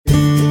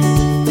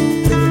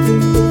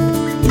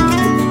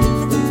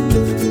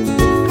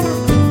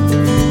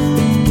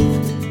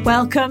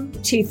Welcome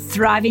to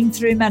Thriving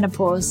Through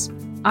Menopause.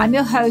 I'm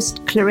your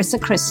host, Clarissa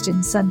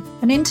Christensen,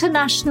 an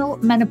international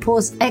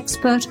menopause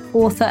expert,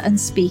 author, and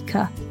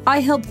speaker. I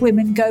help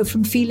women go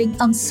from feeling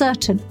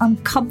uncertain,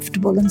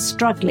 uncomfortable, and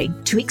struggling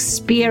to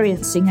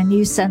experiencing a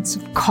new sense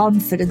of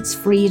confidence,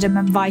 freedom,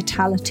 and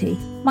vitality.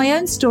 My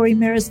own story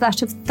mirrors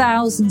that of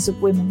thousands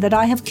of women that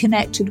I have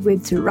connected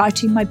with through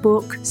writing my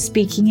book,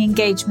 speaking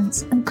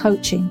engagements, and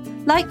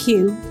coaching. Like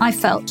you, I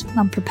felt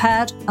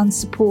unprepared,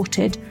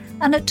 unsupported,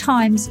 and at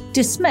times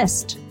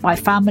dismissed by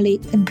family,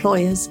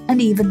 employers,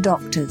 and even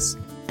doctors.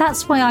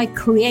 That's why I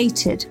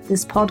created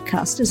this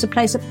podcast as a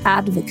place of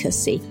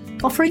advocacy,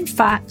 offering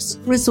facts,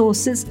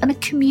 resources, and a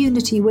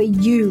community where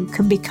you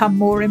can become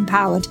more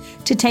empowered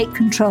to take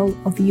control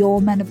of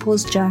your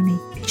menopause journey.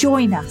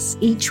 Join us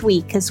each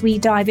week as we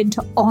dive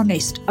into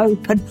honest,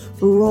 open,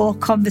 raw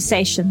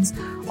conversations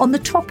on the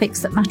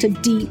topics that matter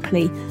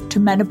deeply to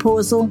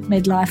menopausal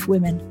midlife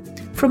women.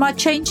 From our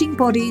changing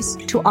bodies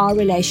to our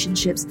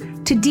relationships,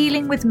 to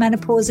dealing with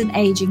menopause and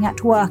aging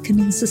at work and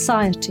in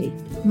society.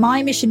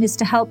 My mission is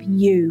to help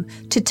you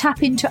to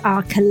tap into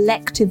our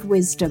collective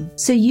wisdom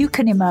so you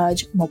can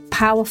emerge more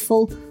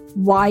powerful,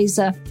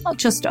 wiser, not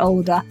just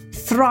older,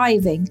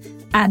 thriving,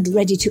 and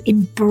ready to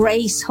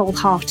embrace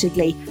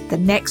wholeheartedly the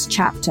next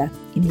chapter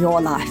in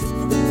your life.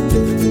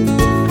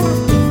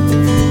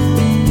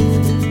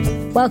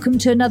 Welcome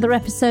to another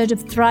episode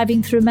of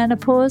Thriving Through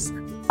Menopause.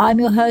 I'm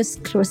your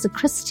host, Clarissa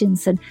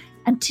Christensen,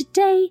 and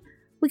today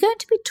we're going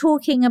to be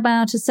talking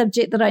about a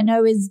subject that I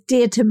know is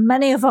dear to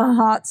many of our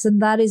hearts,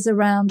 and that is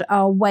around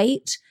our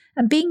weight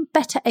and being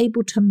better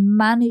able to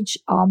manage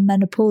our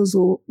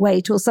menopausal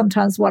weight, or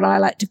sometimes what I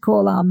like to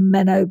call our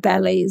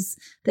menobellies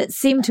that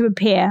seem to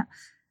appear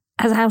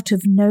as out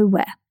of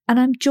nowhere. And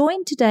I'm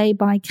joined today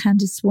by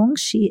Candice Wong.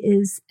 She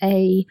is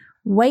a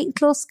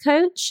weight loss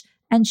coach,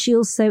 and she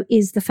also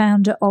is the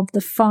founder of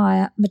the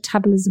FIRE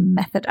Metabolism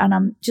Method. And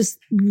I'm just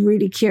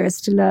really curious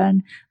to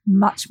learn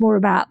much more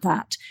about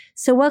that.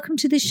 So welcome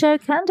to the show,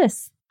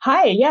 Candice.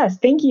 Hi, yes,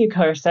 thank you,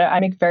 Clarissa.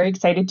 I'm very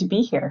excited to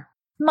be here.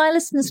 My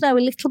listeners know a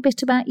little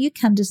bit about you,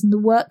 Candice, and the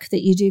work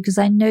that you do, because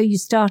I know you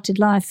started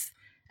life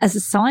as a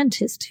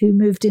scientist who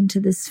moved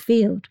into this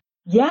field.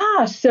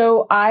 Yeah,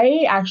 so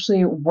I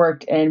actually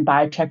worked in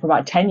biotech for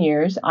about 10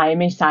 years. I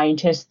am a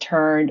scientist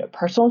turned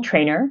personal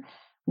trainer,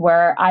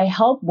 where I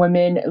help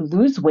women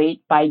lose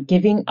weight by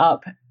giving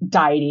up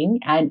dieting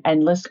and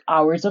endless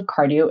hours of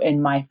cardio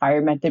in my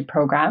FIRE Method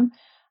program.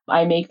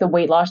 I make the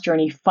weight loss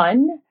journey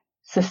fun,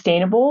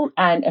 sustainable,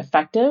 and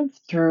effective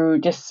through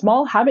just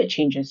small habit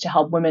changes to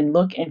help women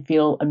look and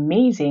feel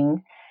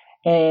amazing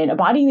in a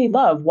body they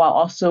love while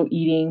also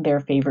eating their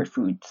favorite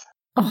foods.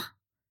 Oh,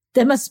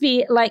 there must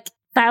be like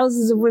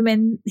thousands of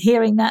women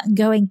hearing that and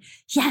going,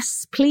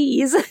 yes,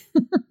 please.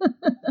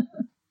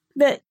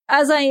 But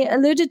as I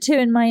alluded to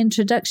in my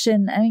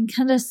introduction, I mean,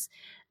 Candice,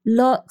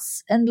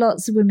 lots and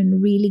lots of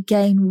women really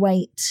gain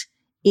weight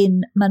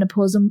in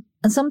menopause and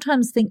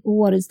sometimes think, well,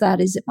 what is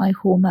that? Is it my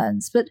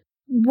hormones? But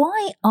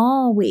why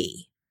are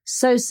we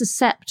so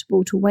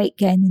susceptible to weight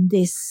gain in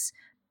this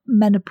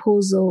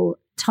menopausal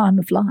time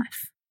of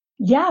life?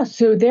 Yeah,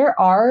 so there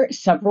are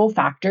several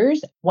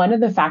factors. One of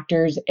the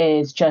factors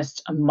is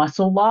just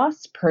muscle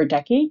loss per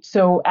decade.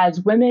 So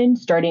as women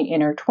starting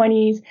in our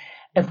 20s,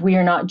 if we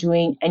are not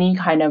doing any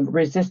kind of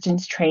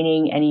resistance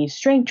training, any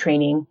strength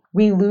training,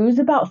 we lose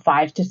about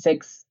 5 to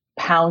 6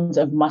 pounds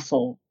of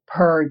muscle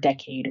per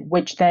decade,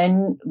 which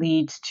then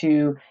leads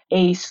to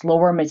a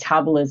slower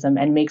metabolism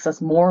and makes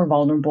us more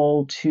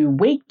vulnerable to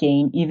weight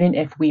gain, even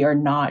if we are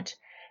not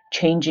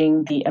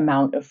changing the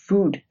amount of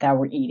food that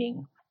we're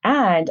eating.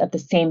 And at the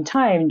same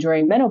time,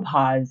 during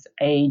menopause,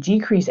 a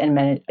decrease in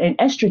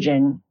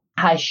estrogen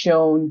has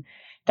shown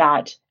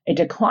that a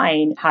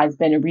decline has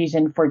been a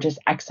reason for just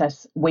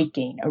excess weight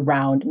gain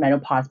around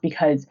menopause,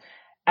 because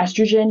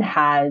estrogen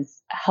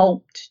has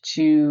helped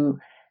to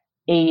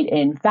aid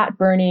in fat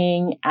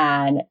burning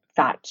and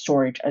fat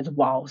storage as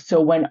well.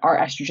 So when our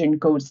estrogen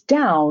goes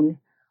down,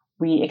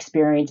 we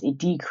experience a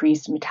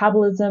decreased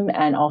metabolism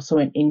and also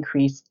an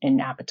increase in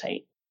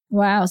appetite.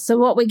 Wow. So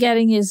what we're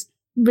getting is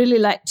really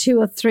like 2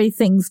 or 3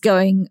 things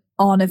going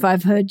on, if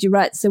I've heard you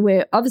right. So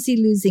we're obviously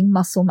losing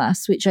muscle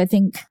mass, which I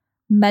think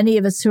many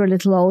of us who are a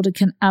little older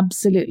can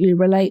absolutely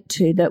relate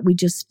to, that we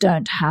just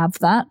don't have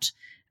that.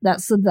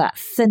 That's sort of that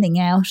thinning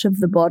out of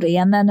the body.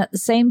 And then at the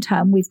same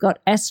time, we've got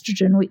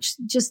estrogen, which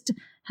just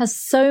has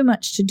so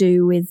much to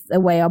do with the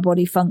way our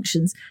body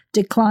functions,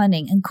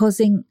 declining and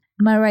causing,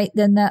 am I right,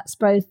 then that's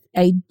both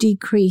a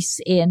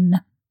decrease in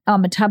our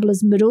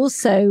metabolism, but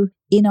also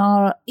in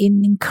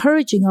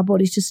encouraging our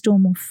body to store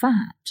more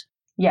fat.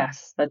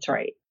 Yes, that's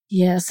right.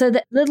 Yeah, so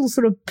that little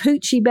sort of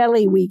poochy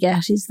belly we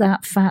get is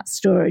that fat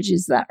storage,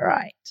 is that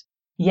right?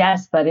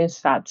 Yes, that is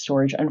fat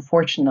storage,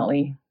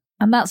 unfortunately.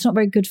 And that's not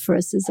very good for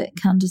us, is it,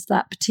 Candice,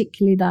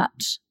 particularly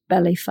that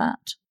belly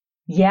fat?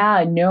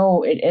 Yeah,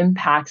 no, it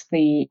impacts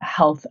the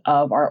health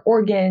of our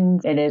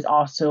organs. It is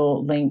also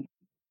linked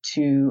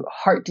to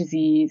heart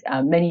disease,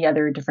 many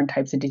other different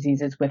types of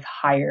diseases with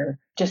higher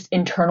just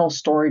internal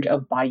storage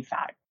of body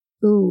fat.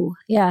 Ooh,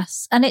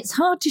 yes. And it's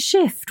hard to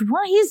shift.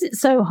 Why is it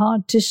so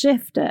hard to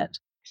shift it?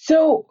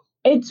 So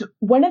it's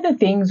one of the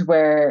things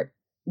where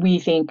we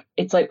think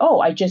it's like, oh,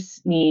 I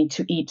just need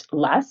to eat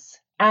less.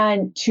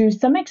 And to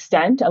some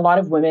extent, a lot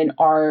of women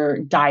are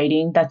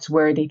dieting. That's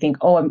where they think,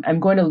 oh, I'm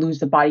going to lose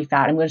the body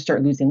fat. I'm going to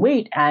start losing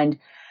weight.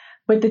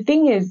 But the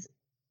thing is,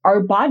 our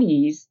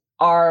bodies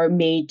are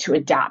made to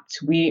adapt.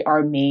 We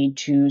are made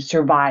to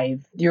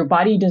survive. Your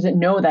body doesn't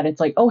know that it's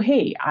like, oh,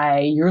 hey,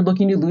 you're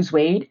looking to lose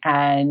weight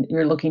and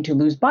you're looking to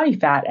lose body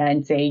fat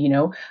and say,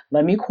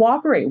 let me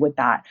cooperate with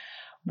that.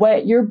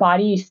 What your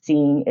body is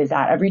seeing is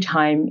that every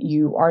time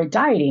you are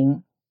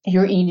dieting,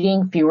 you're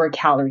eating fewer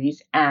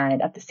calories.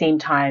 And at the same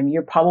time,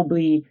 you're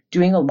probably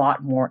doing a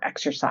lot more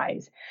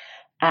exercise.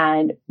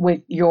 And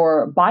with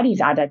your body's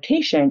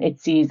adaptation, it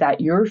sees that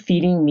you're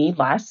feeding me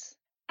less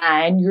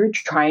and you're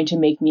trying to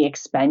make me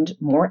expend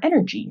more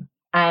energy.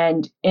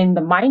 And in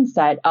the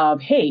mindset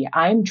of, hey,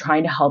 I'm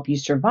trying to help you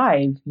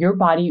survive, your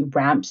body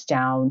ramps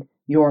down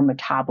your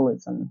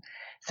metabolism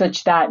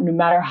such that no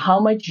matter how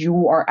much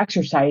you are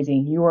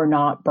exercising, you are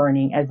not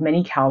burning as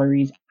many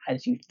calories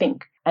as you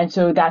think. And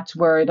so that's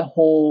where the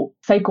whole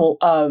cycle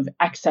of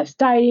excess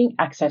dieting,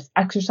 excess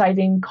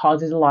exercising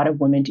causes a lot of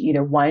women to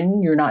either,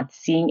 one, you're not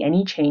seeing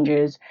any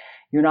changes,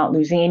 you're not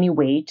losing any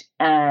weight.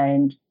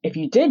 And if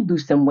you did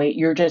lose some weight,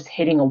 you're just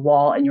hitting a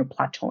wall and you're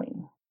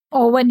plateauing.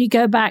 Or when you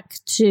go back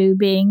to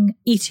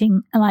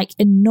eating like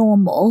a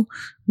normal,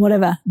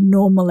 whatever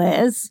normal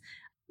is,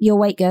 your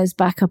weight goes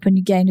back up and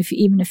you gain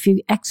even a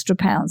few extra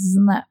pounds.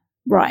 Isn't that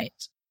right?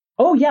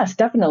 Oh, yes,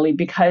 definitely.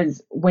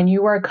 Because when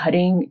you are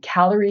cutting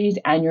calories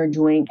and you're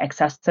doing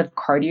excessive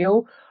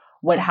cardio,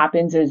 what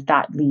happens is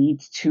that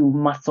leads to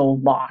muscle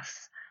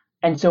loss.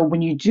 And so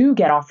when you do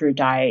get off your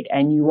diet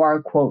and you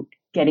are, quote,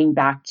 getting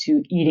back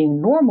to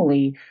eating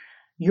normally,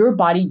 your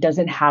body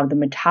doesn't have the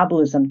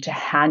metabolism to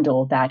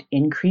handle that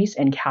increase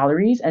in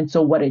calories. And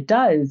so what it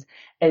does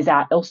is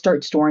that it'll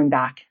start storing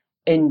back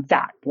in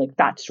fat, like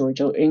fat storage.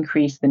 It'll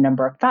increase the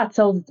number of fat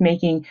cells it's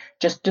making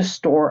just to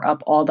store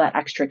up all that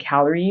extra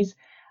calories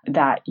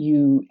that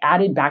you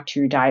added back to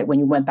your diet when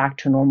you went back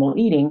to normal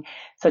eating,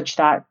 such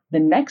that the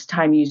next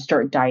time you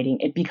start dieting,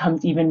 it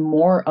becomes even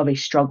more of a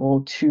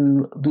struggle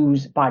to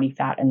lose body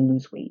fat and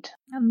lose weight.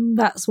 And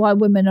that's why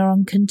women are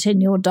on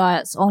continual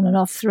diets on and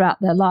off throughout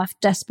their life,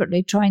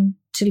 desperately trying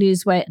to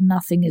lose weight and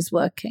nothing is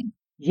working.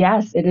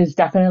 Yes, it is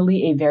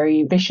definitely a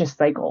very vicious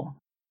cycle.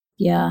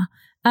 Yeah.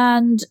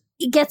 And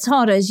it gets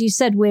harder. As you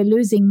said, we're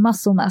losing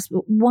muscle mass.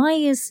 But why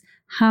is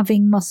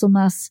having muscle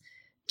mass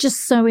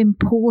just so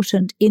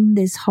important in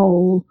this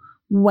whole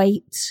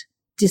weight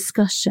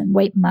discussion,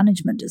 weight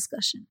management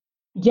discussion?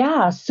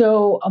 Yeah,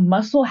 so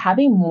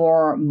having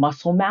more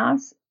muscle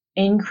mass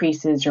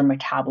increases your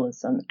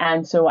metabolism.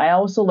 And so I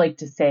also like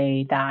to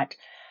say that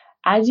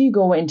as you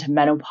go into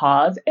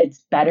menopause,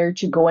 it's better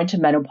to go into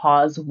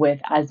menopause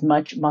with as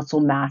much muscle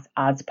mass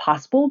as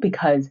possible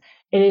because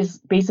it is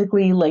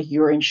basically like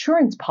your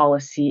insurance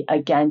policy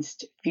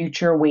against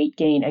future weight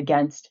gain,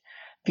 against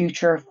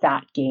future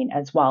fat gain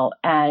as well.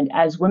 And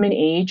as women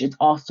age, it's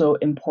also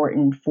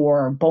important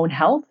for bone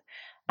health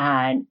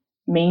and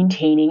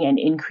maintaining and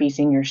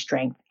increasing your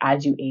strength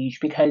as you age.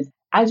 Because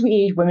as we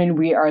age, women,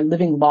 we are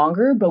living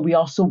longer, but we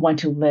also want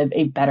to live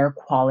a better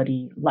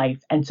quality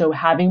life. And so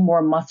having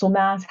more muscle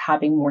mass,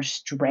 having more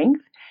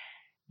strength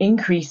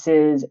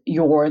increases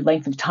your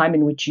length of time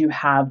in which you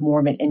have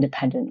more of an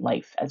independent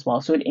life as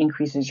well. So it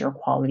increases your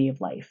quality of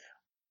life.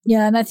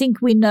 Yeah, and I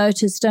think we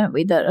notice, don't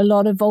we, that a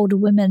lot of older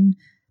women,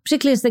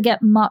 particularly as they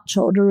get much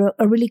older,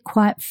 are really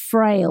quite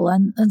frail.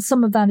 And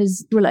some of that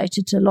is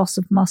related to loss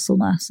of muscle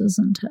mass,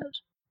 isn't it?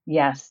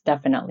 Yes,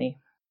 definitely.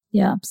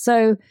 Yeah.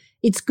 So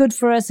it's good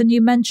for us. And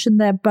you mentioned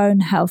their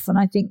bone health. And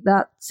I think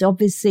that's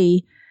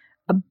obviously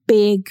a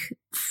big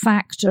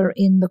factor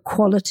in the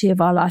quality of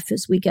our life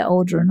as we get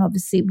older. And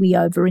obviously we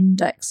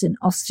over-index in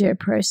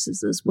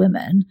osteoporosis as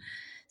women.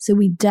 So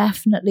we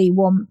definitely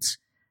want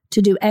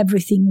to do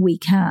everything we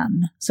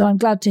can. So I'm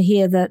glad to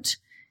hear that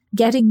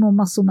getting more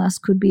muscle mass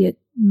could be a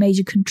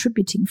major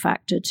contributing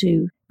factor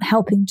to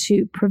helping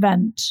to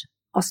prevent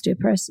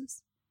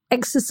osteoporosis.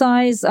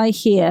 Exercise, I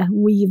hear,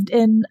 weaved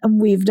in and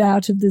weaved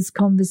out of this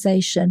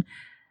conversation.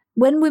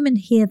 When women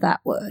hear that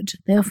word,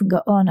 they often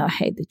go, oh no, I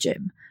hate the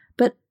gym.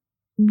 But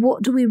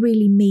what do we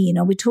really mean?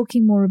 Are we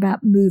talking more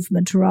about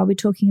movement or are we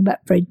talking about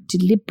very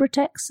deliberate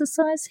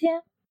exercise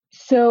here?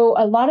 So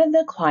a lot of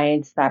the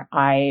clients that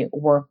I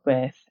work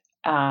with,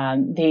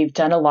 they've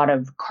done a lot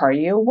of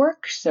cardio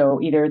work. So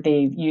either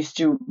they've used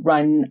to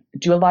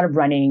do a lot of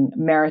running,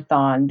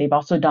 marathon. They've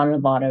also done a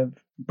lot of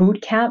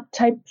boot camp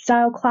type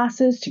style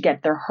classes to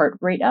get their heart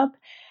rate up.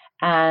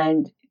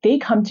 And they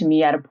come to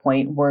me at a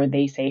point where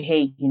they say,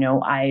 hey,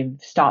 I've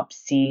stopped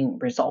seeing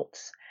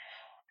results.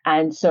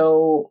 And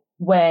so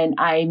when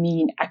I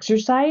mean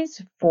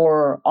exercise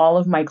for all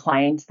of my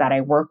clients that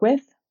I work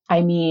with,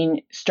 I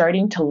mean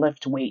starting to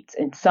lift weights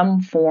in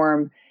some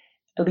form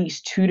at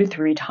least 2 to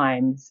 3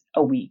 times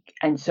a week.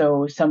 And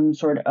so some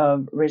sort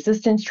of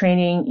resistance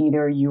training,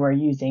 either you are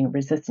using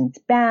resistance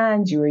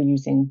bands, you are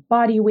using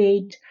body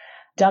weight,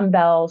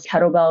 dumbbells,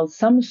 kettlebells,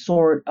 some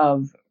sort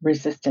of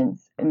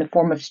resistance in the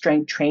form of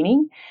strength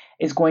training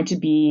is going to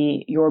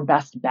be your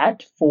best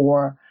bet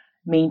for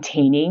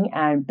maintaining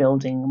and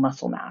building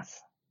muscle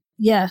mass.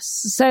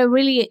 Yes. So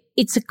really,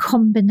 it's a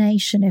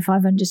combination, if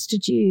I've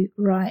understood you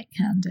right,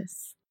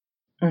 Candice.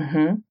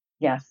 Mm-hmm.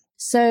 Yes.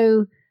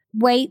 So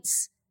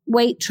weights,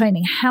 weight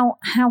training, how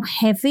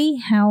heavy,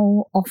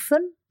 how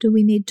often do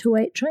we need to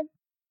weight train?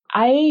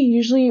 I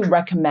usually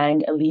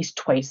recommend at least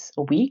twice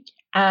a week.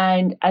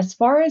 And as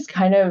far as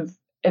kind of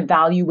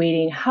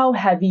evaluating how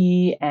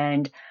heavy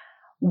and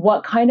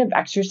what kind of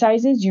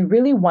exercises, you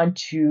really want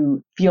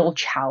to feel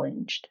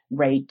challenged,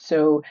 right?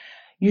 So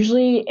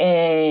usually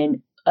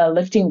in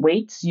lifting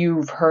weights,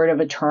 you've heard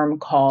of a term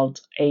called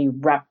a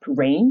rep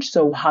range.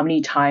 So how many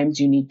times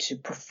you need to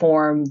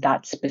perform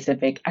that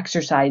specific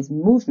exercise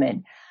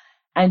movement.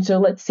 And so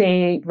let's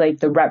say like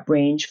the rep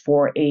range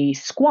for a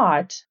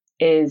squat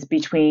is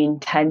between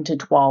 10 to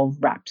 12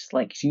 reps.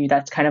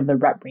 That's kind of the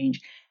rep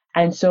range.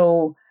 And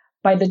so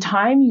by the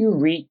time you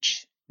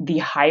reach the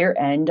higher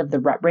end of the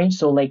rep range,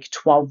 so like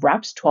 12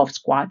 reps, 12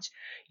 squats,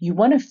 you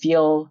want to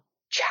feel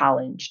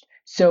challenged.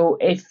 So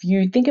if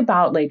you think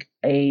about like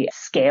a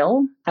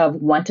scale of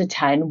 1 to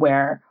 10,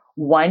 where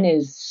 1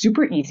 is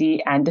super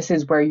easy, and this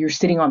is where you're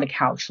sitting on the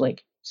couch,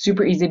 like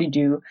super easy to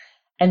do.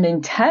 And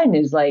then 10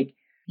 is like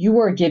you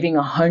are giving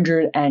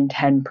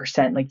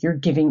 110%, like you're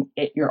giving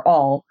it your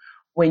all.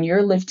 When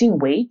you're lifting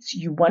weights,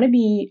 you want to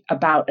be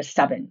about a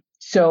 7.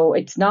 So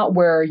it's not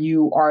where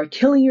you are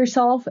killing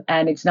yourself,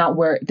 and it's not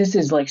where this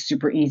is like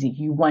super easy.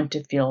 You want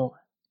to feel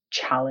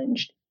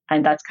challenged.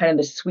 And that's kind of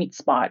the sweet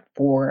spot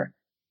for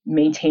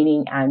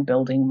maintaining and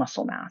building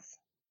muscle mass.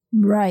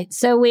 Right.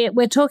 So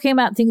we're talking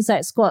about things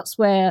like squats,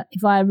 where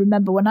if I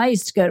remember when I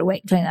used to go to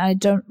weight training, I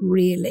don't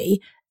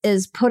really,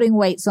 is putting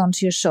weights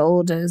onto your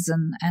shoulders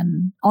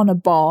and on a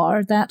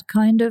bar, that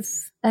kind of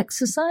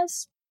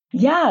exercise?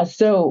 Yeah.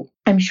 So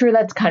I'm sure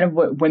that's kind of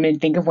what women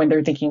think of when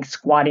they're thinking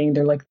squatting.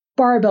 They're like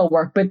barbell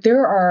work, but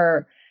there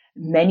are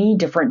many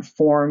different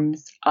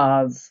forms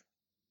of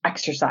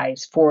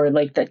exercise for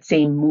like that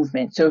same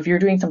movement. So if you're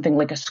doing something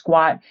like a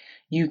squat,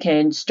 you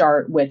can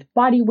start with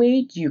body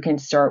weight. You can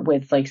start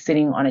with like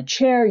sitting on a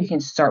chair. You can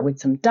start with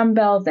some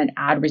dumbbells and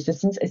add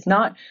resistance. It's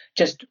not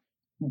just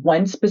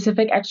one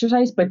specific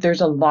exercise, but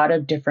there's a lot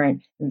of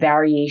different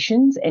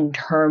variations in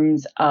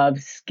terms of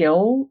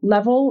skill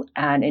level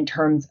and in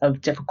terms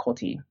of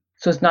difficulty.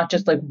 So it's not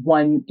just like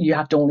one, you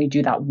have to only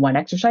do that one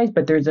exercise,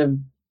 but there's a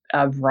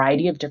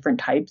variety of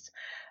different types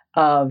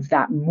of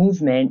that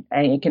movement,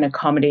 and it can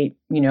accommodate,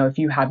 if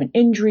you have an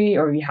injury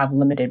or you have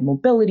limited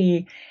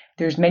mobility,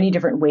 there's many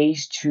different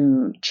ways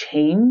to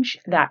change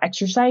that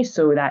exercise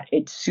so that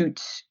it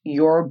suits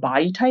your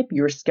body type,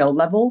 your skill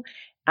level,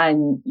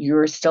 and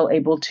you're still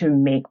able to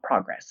make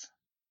progress.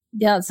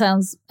 Yeah, it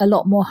sounds a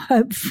lot more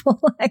hopeful,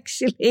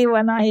 actually,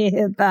 when I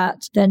hear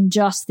that, than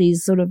just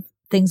these sort of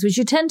things, which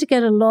you tend to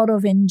get a lot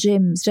of in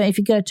gyms. If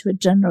you go to a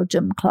general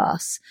gym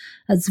class,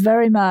 it's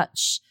very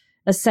much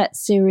a set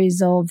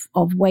series of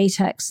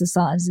weight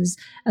exercises,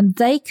 and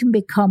they can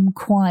become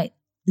quite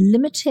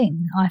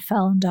limiting, I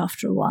found,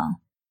 after a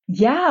while.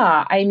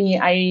 Yeah, I mean,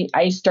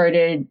 I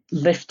started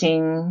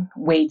lifting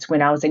weights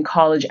when I was in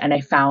college, and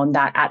I found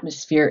that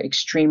atmosphere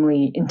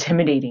extremely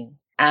intimidating.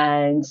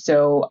 And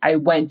so I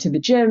went to the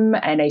gym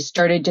and I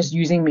started just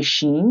using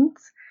machines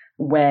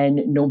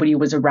when nobody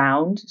was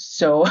around.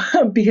 So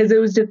because it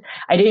was just,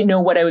 I didn't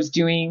know what I was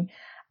doing.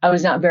 I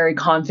was not very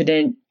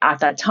confident at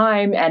that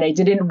time, and I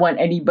didn't want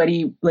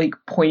anybody like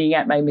pointing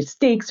at my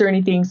mistakes or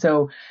anything.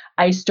 So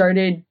I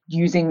started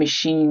using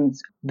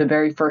machines the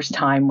very first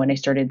time when I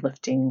started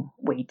lifting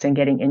weights and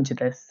getting into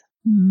this.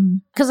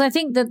 Because I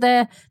think that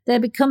there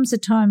becomes a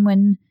time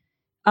when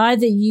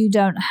either you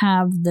don't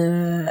have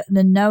the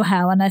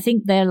know-how, and I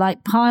think they're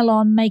like, pile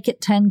on, make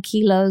it 10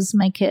 kilos,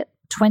 make it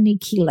 20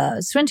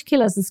 kilos. 20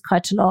 kilos is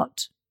quite a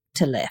lot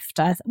to lift.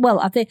 I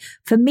think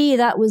for me,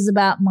 that was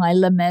about my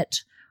limit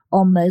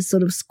on those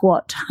sort of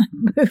squat type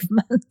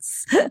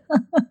movements,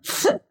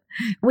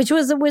 which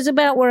was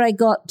about where I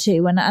got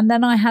to. And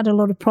then I had a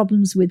lot of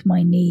problems with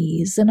my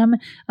knees. And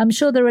I'm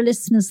sure there are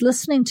listeners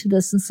listening to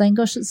this and saying,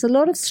 gosh, it's a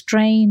lot of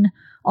strain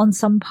on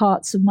some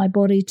parts of my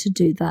body to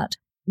do that.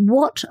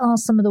 What are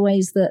some of the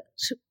ways that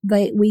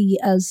we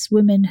as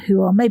women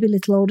who are maybe a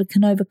little older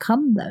can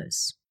overcome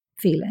those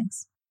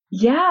feelings?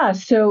 Yeah,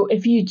 so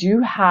if you do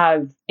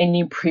have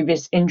any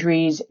previous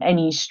injuries,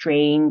 any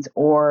strains,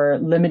 or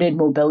limited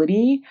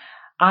mobility,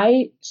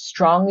 I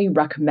strongly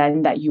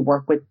recommend that you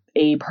work with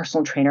a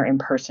personal trainer in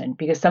person,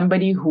 because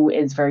somebody who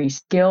is very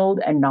skilled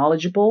and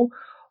knowledgeable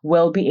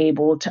will be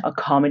able to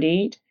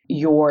accommodate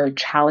your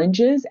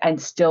challenges and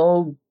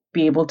still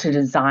be able to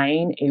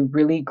design a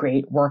really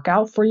great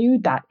workout for you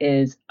that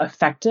is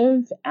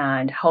effective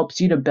and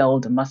helps you to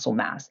build muscle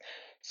mass.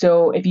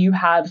 So if you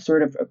have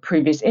sort of a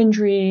previous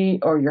injury,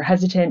 or you're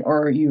hesitant,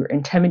 or you're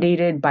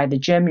intimidated by the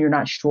gym, you're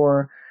not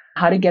sure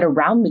how to get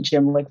around the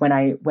gym, like when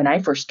I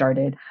first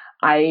started,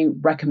 I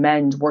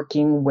recommend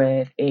working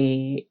with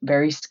a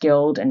very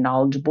skilled and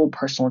knowledgeable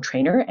personal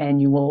trainer,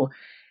 and you will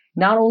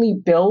not only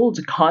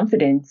build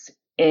confidence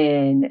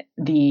in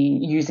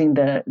using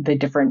the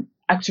different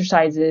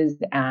exercises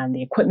and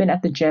the equipment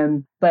at the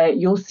gym, but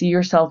you'll see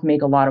yourself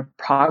make a lot of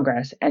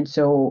progress. And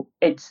so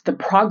it's the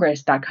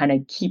progress that kind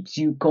of keeps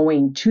you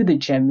going to the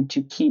gym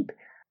to keep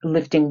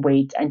lifting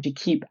weights and to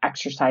keep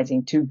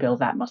exercising to build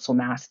that muscle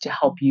mass to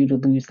help you to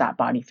lose that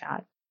body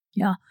fat.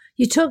 Yeah.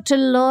 You talked a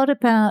lot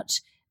about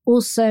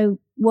also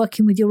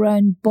working with your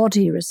own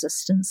body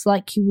resistance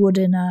like you would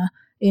in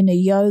a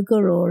yoga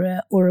or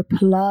a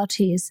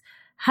Pilates.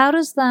 How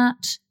does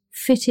that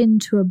fit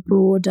into a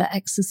broader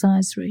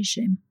exercise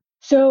regime?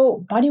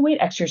 So bodyweight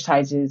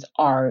exercises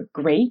are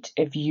great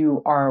if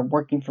you are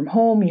working from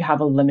home, you have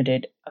a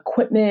limited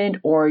equipment,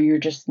 or you're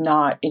just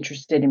not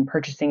interested in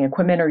purchasing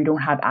equipment, or you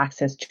don't have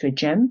access to a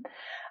gym.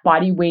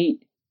 Bodyweight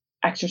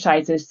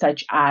exercises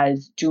such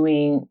as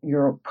doing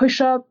your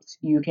push-ups,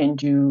 you can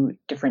do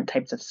different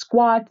types of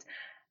squats,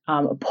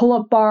 a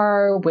pull-up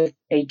bar with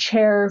a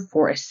chair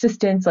for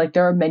assistance. Like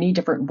there are many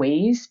different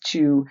ways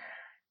to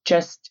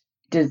just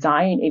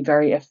design a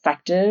very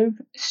effective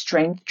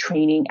strength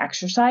training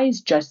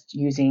exercise just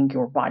using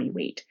your body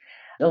weight.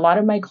 A lot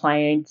of my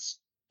clients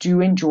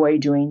do enjoy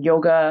doing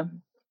yoga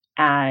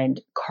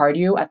and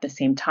cardio at the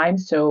same time.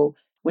 So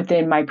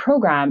within my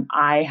program,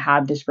 I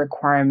have this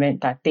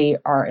requirement that they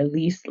are at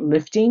least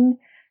lifting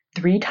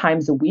 3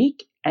 times a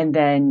week. And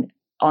then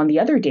on the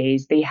other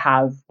days, they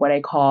have what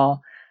I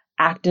call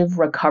active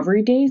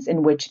recovery days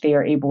in which they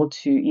are able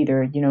to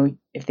either,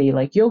 if they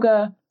like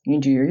yoga, you can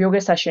do your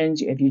yoga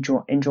sessions. If you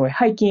enjoy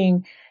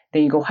hiking,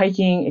 then you go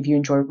hiking. If you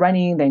enjoy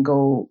running, then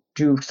go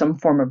do some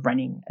form of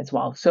running as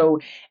well. So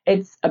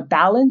it's a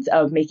balance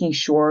of making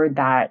sure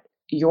that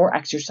your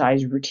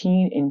exercise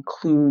routine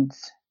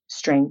includes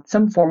strength,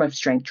 some form of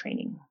strength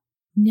training.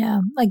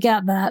 Yeah, I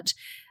get that.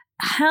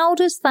 How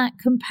does that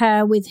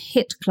compare with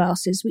HIIT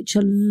classes, which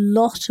a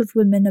lot of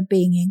women are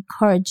being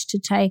encouraged to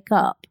take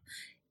up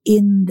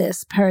in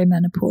this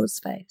perimenopause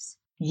phase?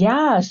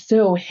 Yeah,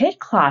 so HIIT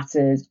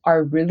classes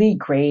are really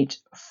great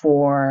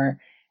for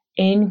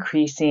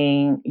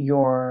increasing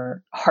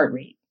your heart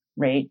rate,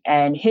 right?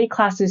 And HIIT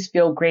classes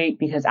feel great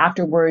because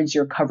afterwards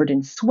you're covered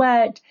in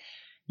sweat,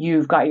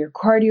 you've got your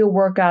cardio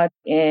workout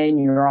in,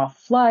 you're all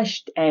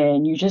flushed,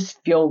 and you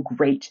just feel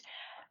great.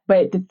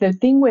 But the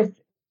thing with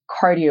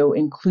cardio,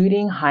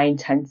 including high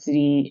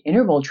intensity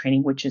interval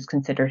training, which is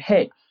considered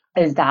HIIT,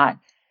 is that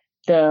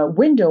the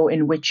window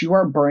in which you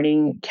are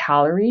burning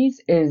calories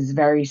is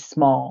very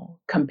small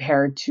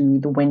compared to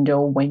the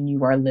window when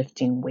you are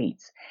lifting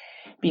weights.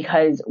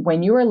 Because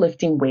when you are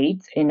lifting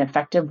weights in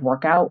effective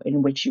workout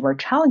in which you are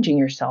challenging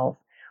yourself,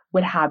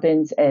 what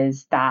happens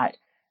is that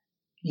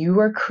you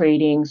are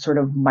creating sort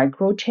of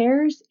micro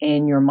tears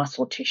in your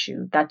muscle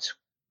tissue. That's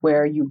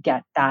where you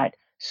get that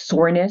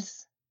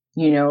soreness,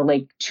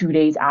 like 2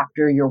 days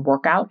after your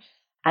workout.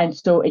 And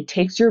so it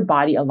takes your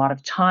body a lot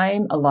of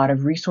time, a lot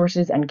of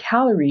resources and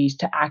calories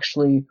to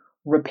actually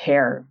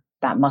repair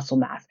that muscle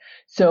mass.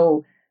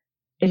 So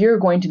if you're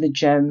going to the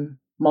gym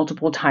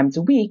multiple times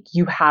a week,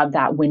 you have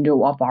that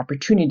window of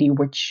opportunity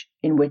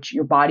in which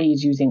your body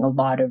is using a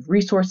lot of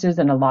resources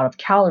and a lot of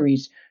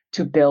calories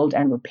to build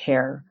and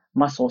repair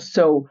muscles.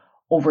 So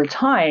over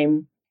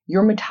time,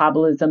 your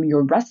metabolism,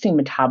 your resting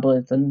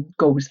metabolism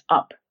goes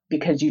up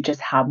because you just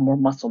have more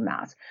muscle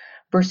mass.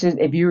 Versus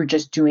if you're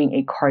just doing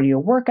a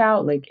cardio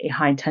workout, like a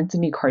high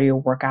intensity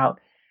cardio workout,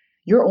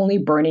 you're only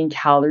burning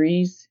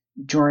calories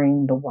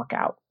during the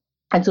workout.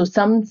 And so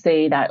some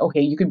say that,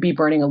 okay, you could be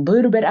burning a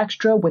little bit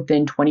extra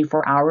within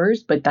 24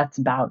 hours, but that's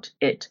about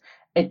it.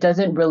 It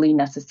doesn't really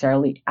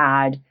necessarily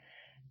add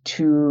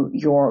to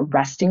your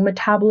resting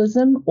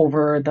metabolism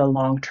over the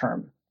long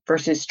term.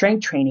 Versus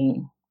strength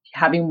training,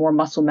 having more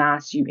muscle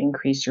mass, you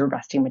increase your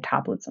resting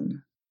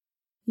metabolism.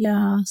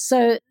 Yeah,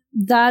 so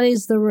that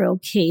is the real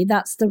key.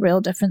 That's the real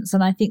difference.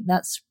 And I think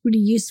that's really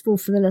useful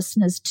for the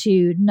listeners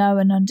to know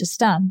and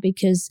understand,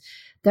 because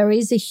there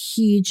is a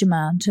huge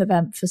amount of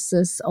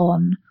emphasis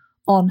on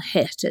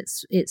HIIT.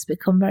 It's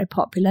become very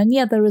popular. And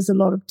yeah, there is a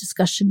lot of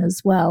discussion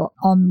as well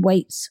on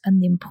weight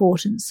and the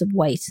importance of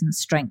weight and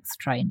strength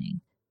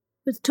training.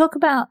 Let's talk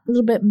about a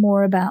little bit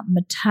more about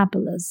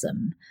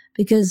metabolism,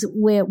 because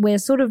we're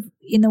sort of,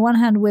 in the one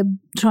hand, we're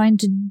trying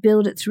to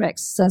build it through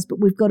exercise, but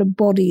we've got a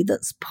body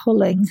that's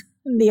pulling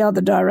in the other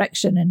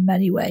direction in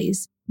many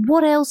ways.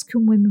 What else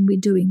can women be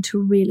doing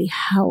to really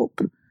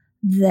help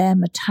their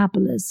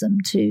metabolism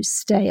to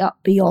stay up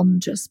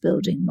beyond just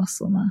building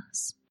muscle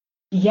mass?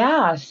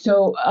 Yeah,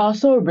 so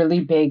also a really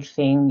big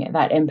thing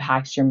that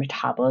impacts your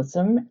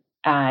metabolism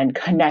and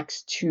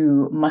connects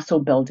to muscle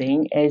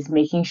building is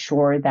making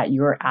sure that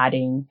you're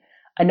adding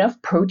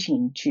enough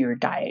protein to your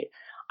diet.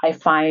 I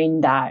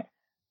find that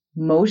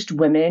most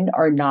women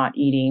are not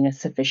eating a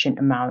sufficient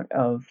amount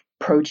of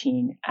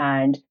protein.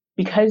 And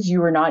because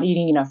you are not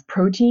eating enough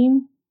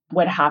protein,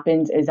 what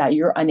happens is that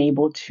you're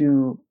unable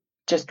to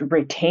just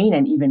retain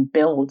and even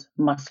build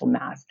muscle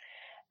mass.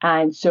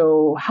 And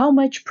so how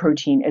much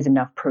protein is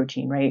enough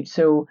protein, right?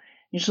 So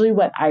usually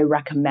what I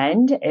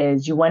recommend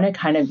is you want to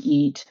kind of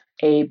eat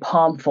a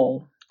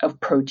palmful of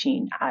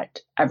protein at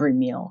every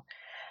meal.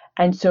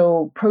 And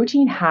so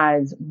protein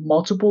has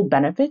multiple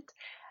benefits,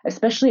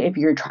 especially if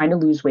you're trying to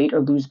lose weight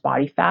or lose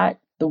body fat.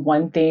 The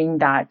one thing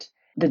that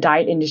the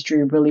diet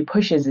industry really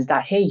pushes is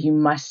that, hey, you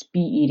must be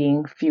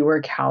eating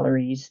fewer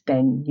calories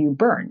than you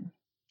burn.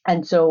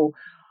 And so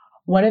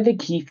one of the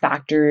key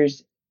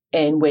factors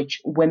in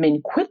which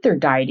women quit their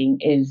dieting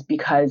is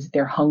because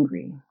they're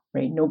hungry,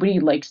 right? Nobody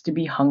likes to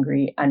be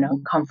hungry and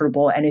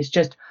uncomfortable. And it's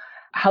just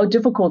how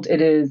difficult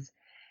it is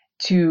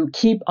to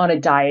keep on a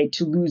diet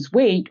to lose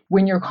weight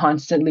when you're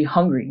constantly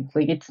hungry.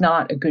 Like it's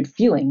not a good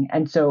feeling.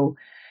 And so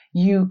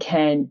you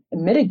can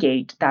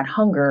mitigate that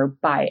hunger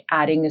by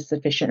adding a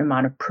sufficient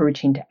amount of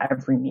protein to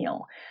every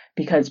meal,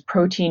 because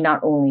protein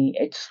not only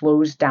it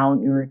slows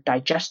down your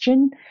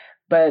digestion,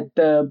 but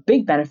the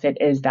big benefit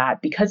is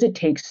that because it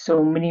takes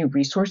so many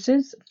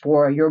resources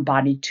for your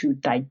body to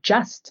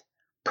digest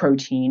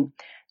protein,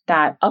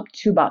 that up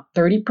to about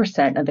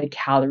 30% of the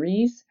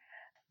calories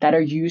that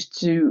are used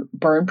to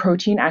burn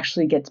protein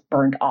actually gets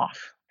burned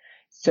off.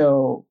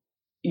 So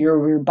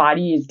your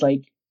body is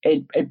like,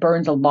 it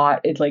burns a lot.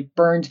 It like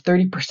burns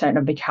 30%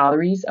 of the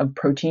calories of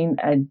protein,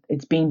 and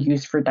it's being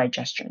used for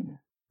digestion.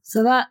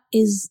 So that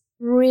is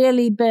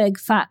really big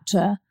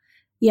factor.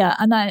 Yeah.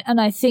 And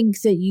I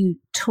think that you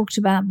talked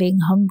about being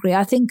hungry.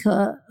 I think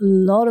a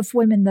lot of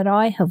women that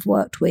I have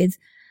worked with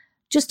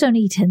just don't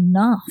eat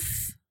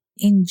enough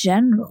in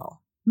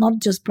general, not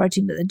just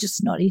protein, but they're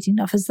just not eating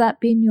enough. Has that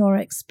been your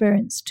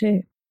experience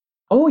too?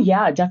 Oh,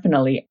 yeah,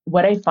 definitely.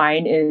 What I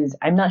find is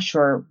I'm not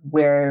sure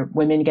where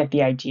women get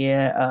the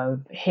idea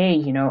of,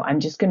 hey, I'm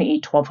just going to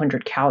eat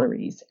 1,200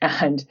 calories.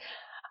 And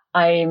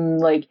I'm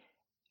like,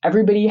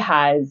 everybody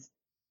has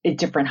a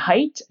different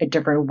height, a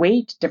different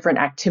weight, different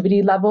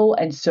activity level.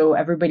 And so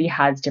everybody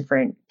has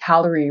different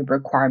calorie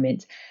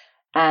requirements.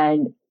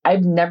 And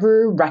I've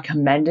never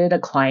recommended a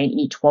client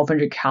eat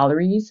 1,200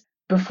 calories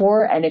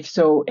before. And if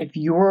so, if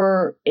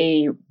you're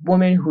a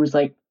woman who's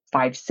like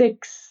 5'6",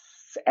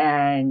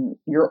 and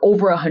you're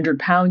over 100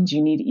 pounds,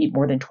 you need to eat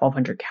more than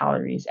 1,200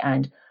 calories.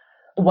 And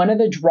one of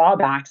the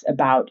drawbacks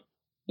about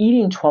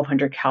eating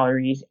 1,200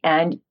 calories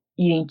and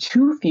eating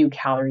too few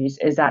calories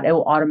is that it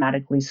will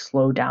automatically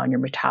slow down your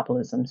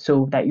metabolism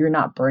so that you're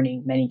not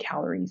burning many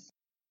calories.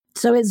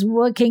 So it's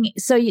working.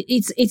 So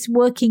it's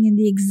working in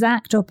the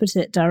exact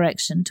opposite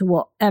direction to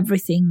what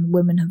everything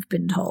women have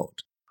been told.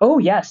 Oh,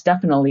 yes,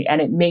 definitely.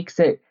 And it makes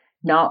it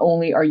not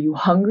only are you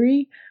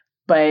hungry,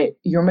 but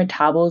your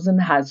metabolism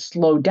has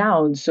slowed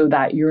down so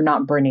that you're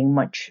not burning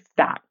much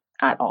fat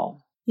at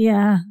all.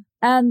 Yeah.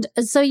 And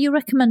so you're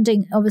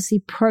recommending, obviously,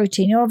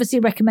 protein. You're obviously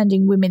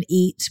recommending women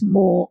eat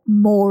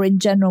more in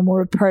general,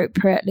 more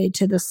appropriately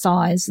to the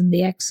size and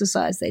the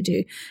exercise they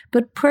do.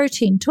 But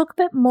protein, talk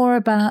a bit more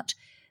about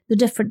the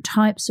different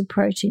types of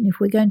protein.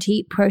 If we're going to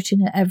eat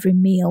protein at every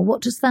meal,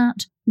 what does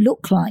that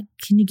look like?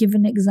 Can you give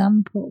an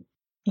example?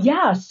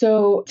 Yeah,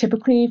 so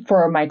typically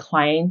for my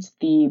clients,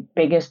 the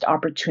biggest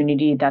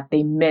opportunity that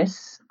they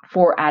miss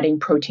for adding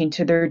protein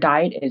to their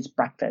diet is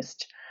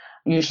breakfast.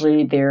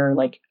 Usually they're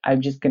like,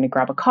 I'm just going to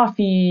grab a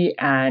coffee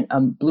and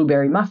a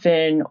blueberry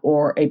muffin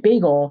or a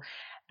bagel.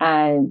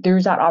 And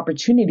there's that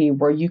opportunity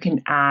where you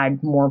can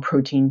add more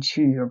protein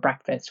to your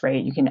breakfast,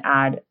 right? You can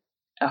add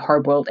a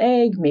hard-boiled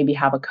egg, maybe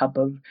have a cup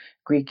of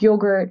Greek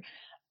yogurt.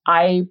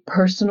 I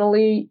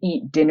personally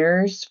eat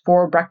dinners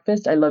for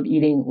breakfast. I love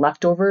eating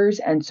leftovers.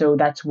 And so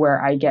that's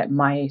where I get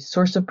my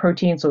source of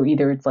protein. So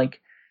either it's like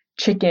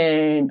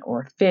chicken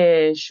or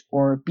fish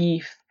or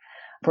beef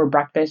for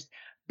breakfast.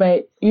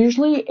 But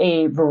usually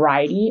a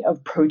variety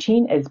of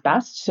protein is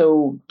best.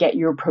 So get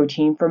your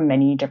protein from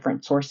many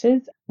different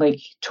sources. Like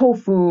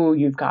tofu,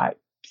 you've got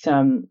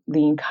some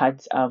lean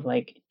cuts of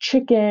like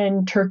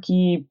chicken,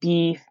 turkey,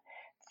 beef.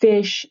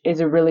 Fish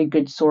is a really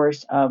good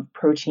source of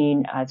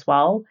protein as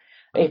well.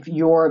 If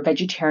you're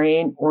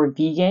vegetarian or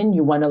vegan,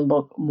 you want to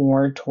look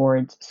more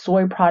towards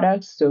soy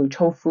products, so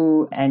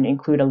tofu, and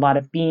include a lot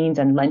of beans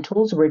and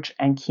lentils,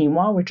 and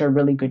quinoa, which are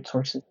really good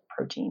sources of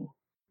protein.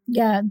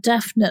 Yeah,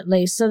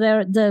 definitely. So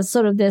there's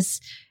sort of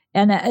this,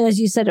 and as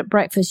you said, at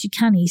breakfast, you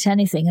can eat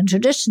anything. And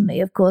traditionally,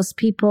 of course,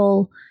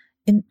 people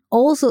in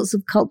all sorts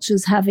of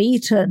cultures have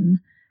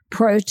eaten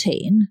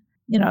protein,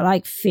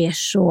 like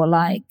fish or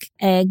like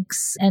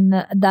eggs, and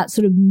that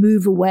sort of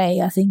move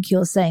away, I think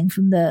you're saying,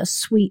 from the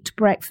sweet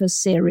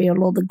breakfast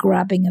cereal or the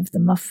grabbing of the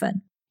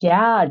muffin.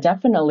 Yeah,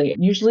 definitely.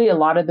 Usually a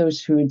lot of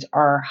those foods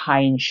are high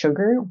in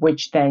sugar,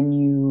 which then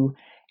you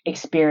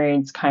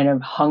experience kind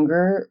of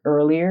hunger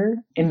earlier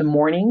in the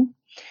morning.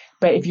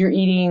 But if you're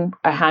eating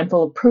a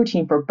handful of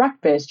protein for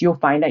breakfast, you'll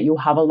find that you'll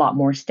have a lot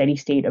more steady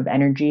state of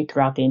energy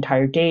throughout the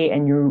entire day,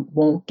 and you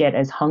won't get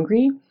as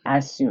hungry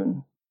as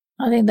soon.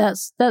 I think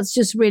that's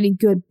just really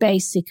good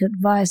basic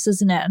advice,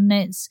 isn't it? And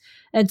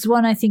it's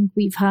one I think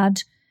we've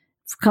had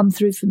come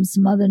through from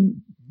some other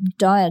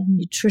diet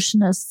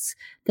nutritionists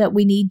that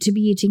we need to be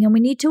eating. And we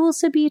need to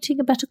also be eating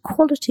a better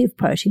quality of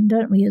protein,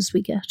 don't we, as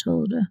we get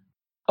older?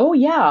 Oh,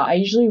 yeah. I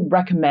usually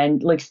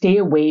recommend stay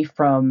away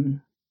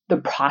from the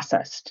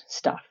processed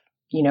stuff,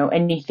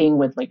 anything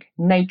with like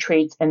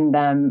nitrates in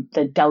them,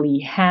 the deli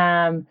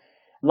ham,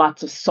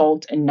 lots of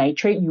salt and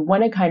nitrate. You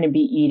want to kind of be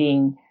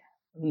eating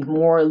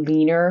more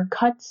leaner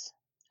cuts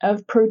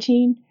of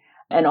protein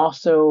and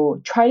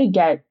also try to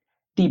get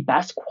the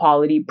best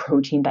quality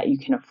protein that you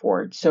can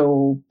afford.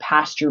 So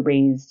pasture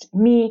raised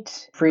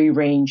meat, free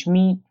range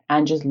meat,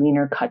 and just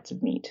leaner cuts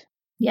of meat.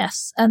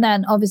 Yes. And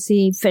then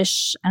obviously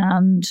fish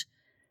and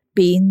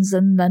beans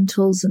and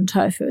lentils and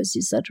tofu, as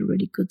you said, are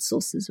really good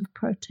sources of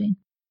protein.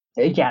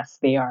 Yes,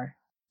 they are.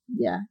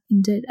 Yeah,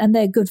 indeed. And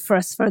they're good for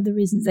us for the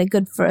reasons they're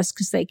good for us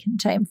because they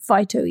contain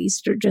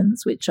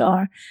phytoestrogens, which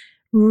are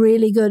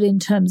really good in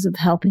terms of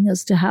helping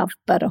us to have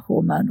better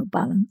hormonal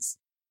balance.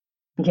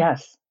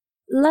 Yes.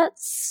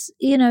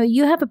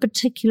 You have a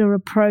particular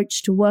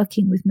approach to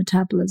working with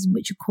metabolism,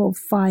 which you call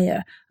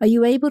FIRE. Are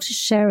you able to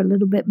share a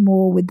little bit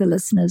more with the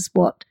listeners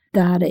what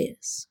that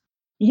is?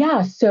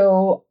 Yeah,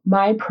 so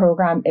my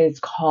program is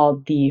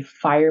called the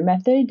FIRE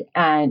method,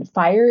 and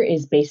FIRE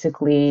is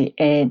basically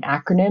an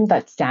acronym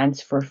that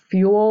stands for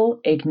Fuel,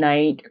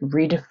 Ignite,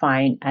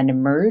 Redefine, and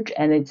Emerge,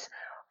 and it's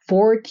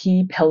 4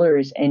 key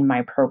pillars in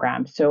my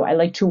program. So I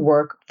like to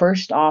work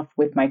first off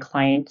with my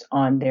clients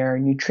on their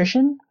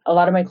nutrition. A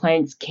lot of my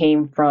clients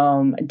came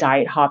from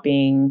diet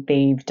hopping.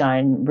 They've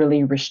done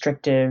really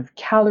restrictive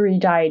calorie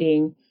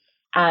dieting.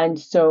 And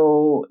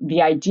so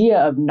the idea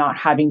of not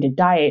having to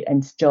diet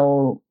and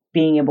still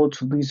being able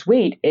to lose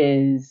weight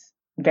is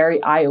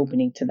very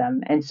eye-opening to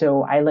them. And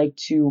so I like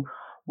to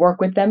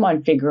work with them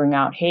on figuring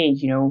out, hey,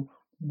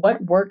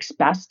 what works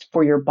best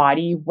for your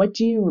body? What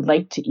do you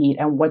like to eat?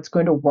 And what's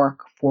going to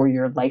work for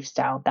your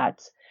lifestyle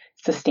that's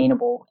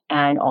sustainable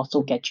and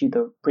also get you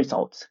the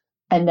results?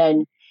 And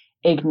then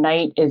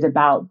Ignite is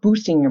about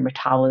boosting your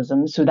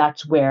metabolism. So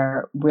that's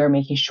where we're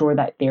making sure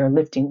that they're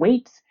lifting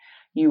weights,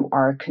 you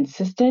are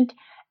consistent,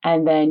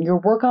 and then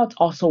your workouts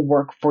also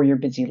work for your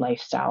busy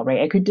lifestyle,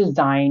 right? I could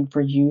design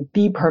for you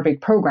the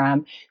perfect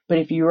program, but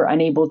if you are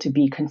unable to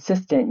be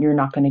consistent, you're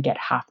not going to get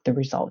half the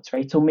results,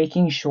 right? So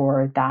making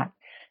sure that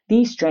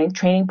these strength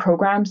training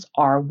programs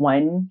are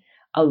 1,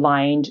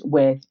 aligned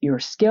with your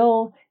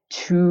skill,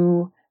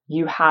 2,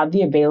 you have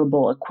the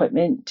available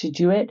equipment to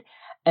do it,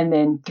 and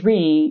then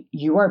 3,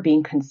 you are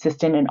being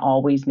consistent and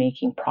always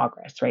making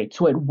progress, right?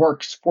 So it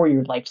works for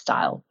your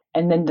lifestyle.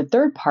 And then the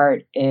third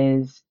part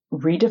is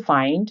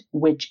redefined,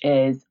 which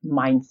is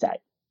mindset,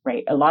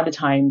 right? A lot of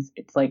times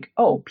it's like,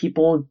 oh,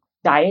 people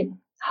diet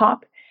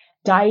hop.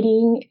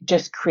 Dieting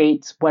just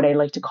creates what I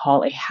like to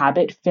call a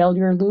habit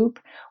failure loop,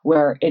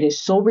 where it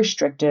is so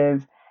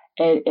restrictive,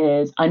 it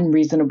is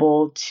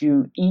unreasonable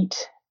to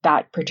eat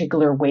that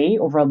particular way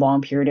over a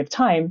long period of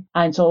time.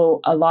 And so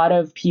a lot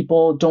of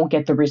people don't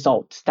get the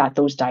results that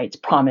those diets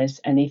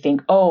promise. And they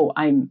think, oh,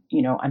 I'm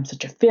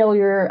such a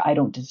failure. I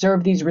don't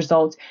deserve these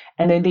results.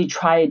 And then they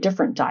try a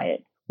different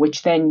diet,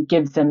 which then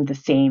gives them the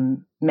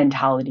same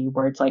mentality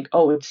where it's like,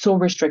 oh, it's so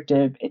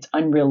restrictive, it's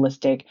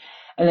unrealistic.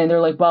 And then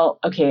they're like, well,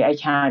 okay, I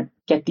can't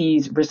get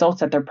these results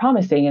that they're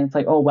promising. And it's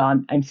like, oh,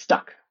 well, I'm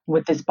stuck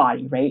with this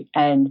body, right?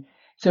 And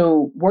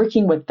so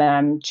working with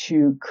them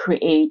to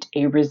create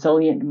a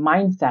resilient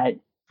mindset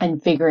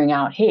and figuring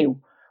out, hey,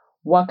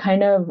 what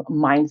kind of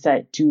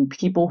mindset do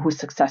people who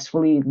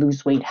successfully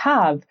lose weight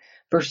have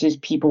versus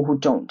people who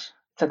don't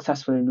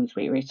successfully lose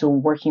weight, right? So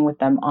working with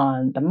them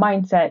on the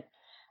mindset.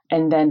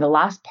 And then the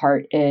last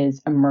part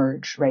is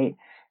emerge, right?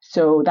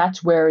 So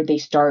that's where they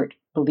start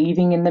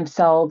believing in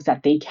themselves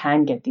that they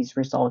can get these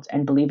results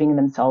and believing in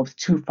themselves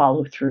to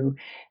follow through.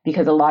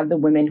 Because a lot of the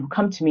women who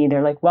come to me,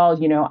 they're like, well,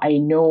 I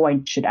know I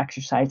should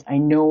exercise. I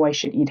know I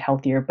should eat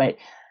healthier, but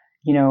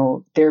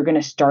they're going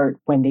to start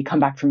when they come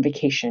back from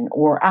vacation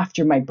or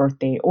after my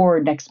birthday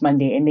or next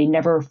Monday, and they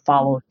never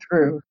follow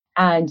through.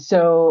 And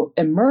so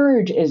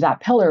emerge is that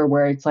pillar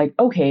where it's like,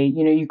 okay,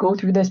 you go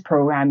through this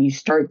program, you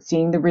start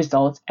seeing the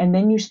results, and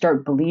then you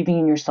start believing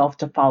in yourself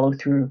to follow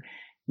through.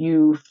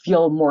 You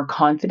feel more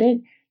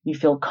confident, you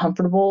feel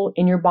comfortable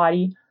in your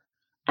body.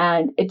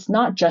 And it's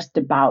not just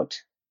about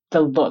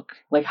the look,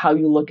 like how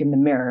you look in the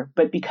mirror,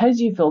 but because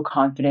you feel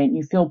confident,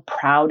 you feel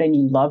proud and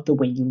you love the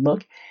way you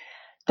look,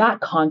 that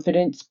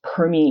confidence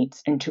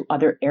permeates into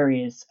other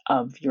areas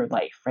of your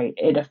life, right?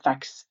 It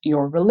affects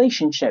your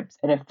relationships.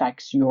 It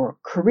affects your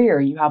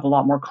career. You have a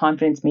lot more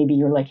confidence. Maybe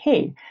you're like,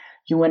 hey,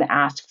 you want to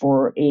ask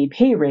for a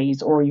pay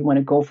raise or you want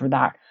to go for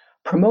that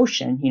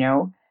promotion,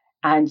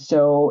 And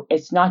so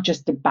it's not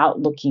just about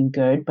looking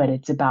good, but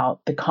it's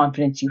about the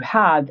confidence you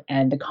have,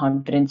 and the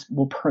confidence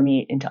will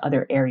permeate into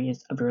other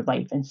areas of your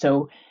life. And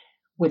so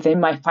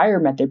within my FIRE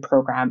method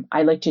program,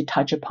 I like to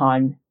touch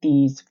upon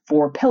these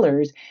 4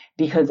 pillars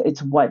because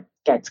it's what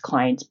gets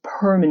clients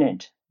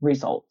permanent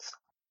results.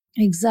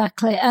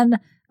 Exactly. And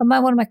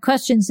one of my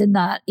questions in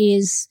that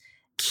is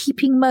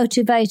keeping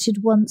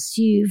motivated once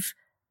you've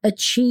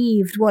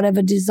achieved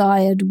whatever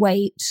desired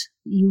weight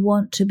you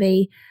want to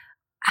be.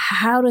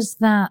 How does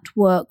that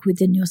work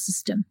within your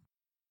system?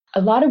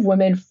 A lot of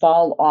women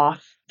fall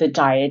off the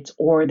diets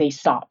or they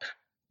stop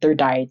their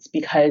diets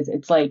because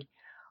it's like,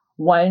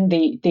 1,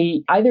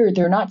 they either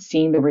they're not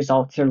seeing the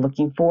results they're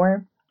looking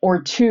for,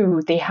 or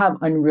 2, they have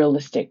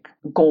unrealistic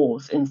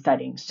goals in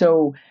setting.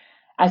 So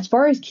as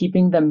far as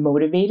keeping them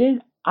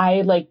motivated,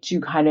 I like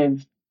to kind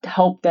of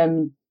help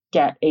them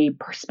get a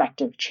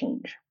perspective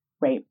change,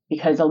 right?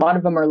 Because a lot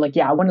of them are like,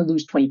 yeah, I want to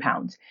lose 20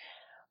 pounds.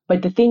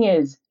 But the thing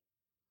is,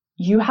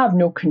 you have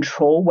no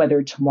control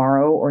whether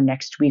tomorrow or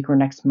next week or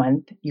next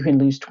month you can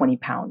lose 20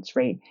 pounds,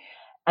 right?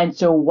 And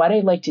so, what I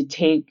like to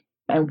take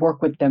and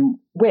work with them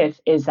with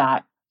is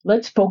that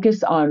let's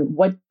focus on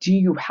what do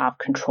you have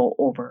control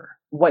over?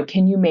 What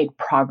can you make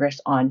progress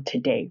on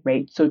today,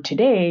 right? So,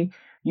 today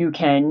you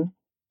can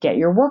get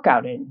your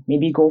workout in,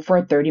 maybe go for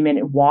a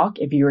 30-minute walk.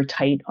 If you're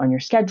tight on your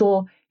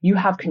schedule, you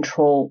have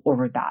control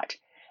over that.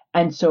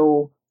 And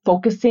so,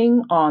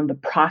 focusing on the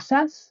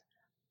process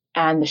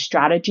and the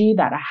strategy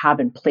that I have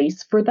in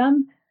place for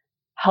them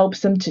helps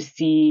them to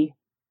see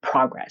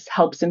progress,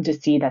 helps them to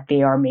see that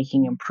they are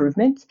making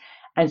improvements.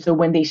 And so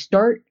when they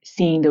start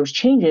seeing those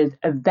changes,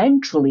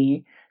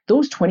 eventually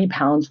those 20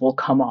 pounds will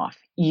come off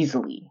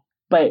easily.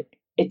 But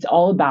it's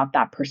all about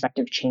that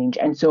perspective change.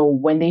 And so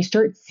when they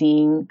start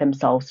seeing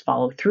themselves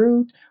follow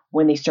through,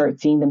 when they start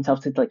seeing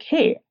themselves as like,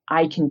 hey,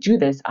 I can do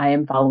this, I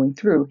am following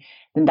through,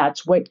 then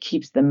that's what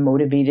keeps them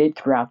motivated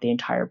throughout the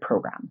entire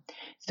program.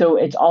 So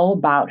it's all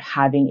about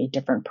having a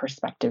different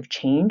perspective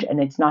change.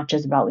 And it's not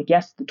just about like,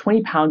 yes, the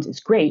 20 pounds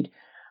is great,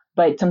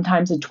 but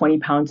sometimes the 20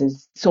 pounds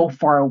is so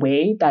far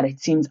away that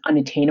it seems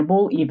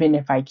unattainable, even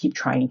if I keep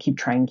trying,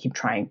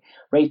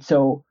 right?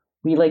 So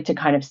we like to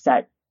kind of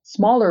set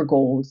smaller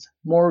goals,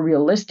 more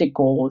realistic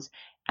goals,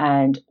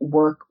 and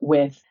work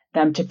with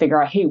them to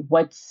figure out, hey,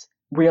 what's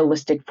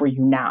realistic for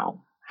you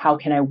now? How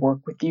can I work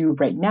with you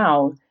right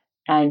now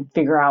and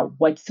figure out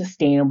what's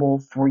sustainable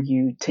for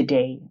you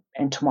today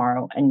and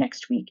tomorrow and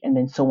next week, and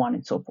then so on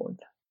and so forth.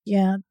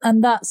 Yeah,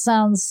 and that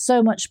sounds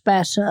so much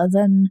better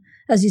than,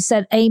 as you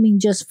said, aiming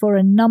just for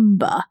a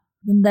number,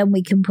 and then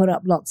we can put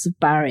up lots of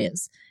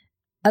barriers.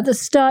 At the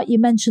start, you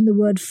mentioned the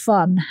word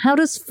fun. How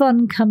does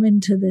fun come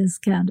into this,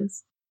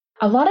 Candice?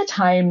 A lot of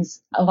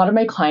times, a lot of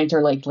my clients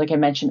are like I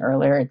mentioned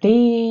earlier,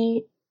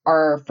 they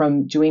are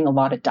from doing a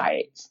lot of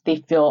diets. They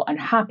feel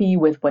unhappy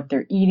with what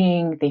they're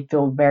eating. They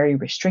feel very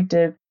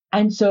restrictive.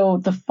 And so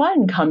the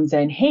fun comes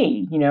in,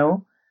 hey,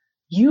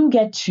 you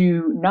get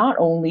to not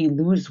only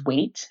lose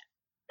weight,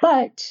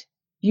 but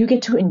you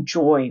get to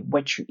enjoy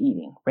what you're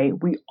eating,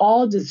 right? We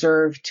all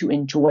deserve to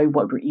enjoy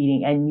what we're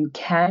eating, and you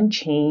can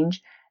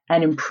change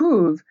and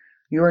improve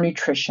your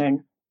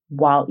nutrition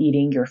while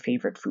eating your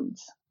favorite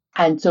foods.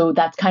 And so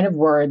that's kind of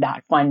where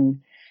that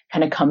fun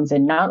kind of comes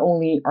in. Not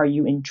only are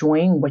you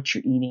enjoying what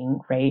you're eating,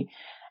 right?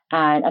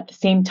 And at the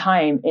same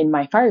time, in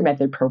my Fire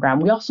Method program,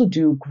 we also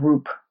do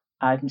group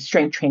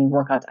strength training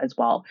workouts as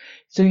well.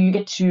 So you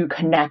get to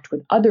connect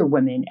with other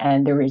women,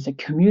 and there is a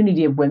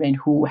community of women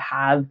who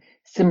have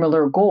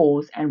similar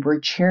goals, and we're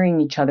cheering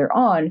each other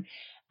on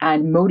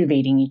and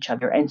motivating each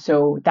other. And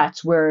so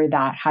that's where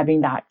that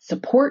having that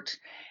support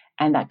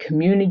and that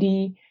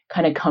community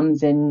kind of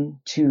comes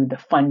into the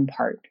fun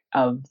part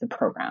of the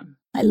program.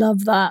 I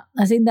love that.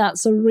 I think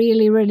that's a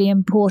really, really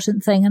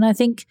important thing. And I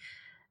think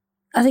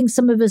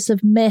some of us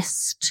have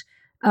missed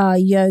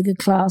yoga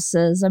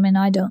classes. I mean,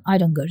 I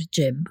don't go to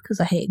gym because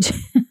I hate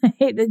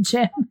the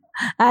gym.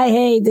 I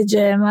hate the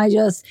gym.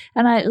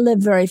 And I live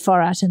very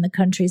far out in the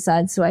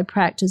countryside, so I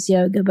practice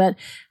yoga. But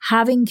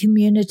having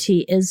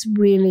community is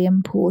really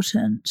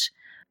important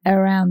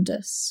around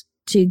us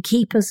to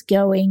keep us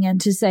going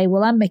and to say,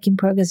 well, I'm making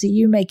progress, are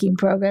you making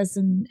progress,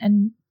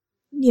 and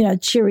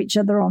cheer each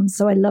other on.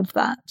 So I love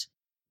that.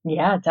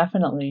 Yeah,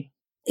 definitely.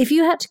 If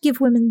you had to give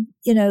women,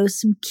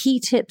 some key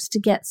tips to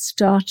get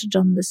started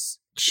on this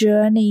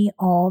journey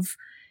of,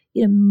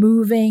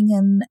 moving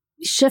and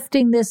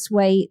shifting this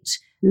weight,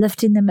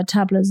 lifting the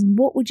metabolism,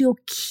 what would your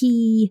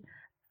key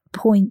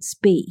points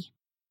be?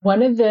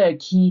 One of the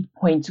key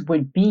points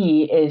would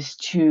be is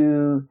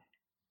to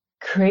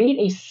create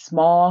a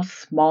small,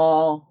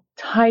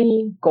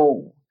 tiny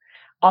goal.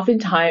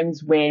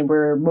 Oftentimes when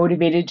we're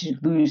motivated to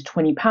lose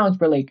 20 pounds,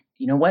 we're like,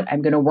 you know what?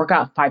 I'm going to work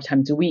out 5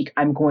 times a week.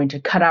 I'm going to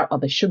cut out all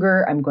the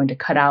sugar. I'm going to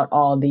cut out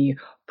all the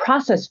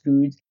processed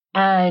foods.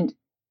 And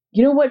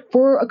you know what?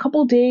 For a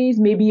couple days,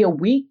 maybe a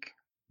week,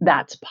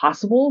 that's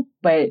possible.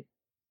 But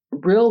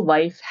real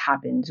life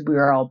happens. We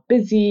are all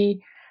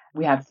busy.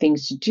 We have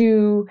things to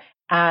do.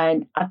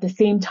 And at the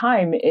same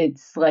time,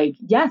 it's like,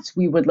 yes,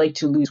 we would like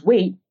to lose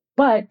weight,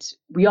 but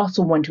we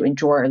also want to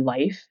enjoy our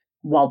life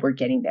while we're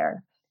getting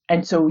there.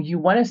 And so you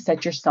want to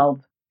set yourself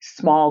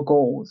small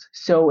goals.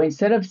 So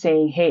instead of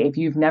saying, hey, if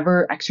you've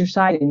never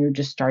exercised and you're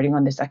just starting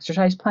on this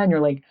exercise plan, you're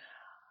like,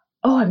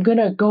 oh, I'm going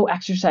to go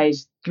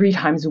exercise 3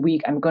 times a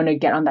week. I'm going to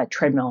get on that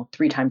treadmill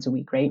 3 times a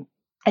week, right?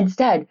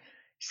 Instead,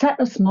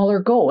 set a smaller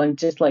goal and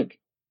just like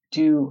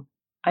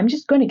I'm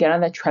just going to get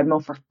on that treadmill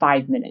for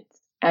 5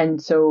 minutes.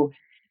 And so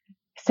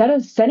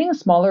setting a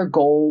smaller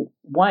goal,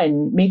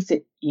 1, makes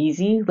it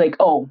easy. Like,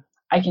 oh,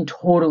 I can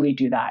totally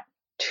do that.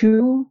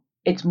 2,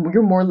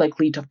 you're more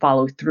likely to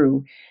follow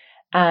through.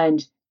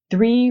 And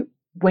 3,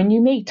 when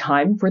you make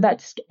time for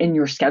that in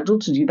your schedule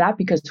to do that,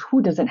 because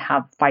who doesn't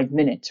have 5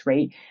 minutes,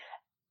 right?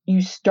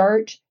 You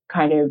start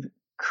kind of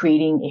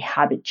creating a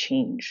habit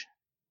change.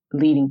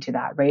 leading to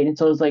that, right? And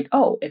so it's like,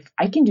 oh, if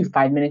I can do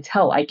 5 minutes,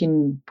 hell, I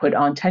can put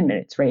on 10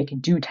 minutes, right? I can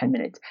do 10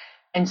 minutes.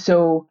 And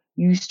so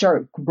you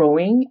start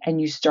growing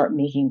and you start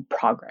making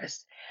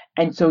progress.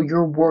 And so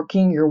you're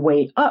working your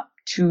way up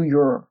to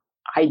your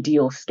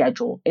ideal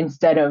schedule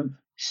instead of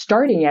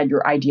starting at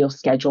your ideal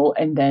schedule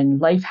and then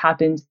life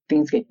happens,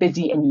 things get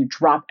busy and you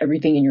drop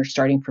everything and you're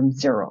starting from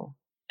zero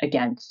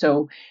again.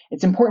 So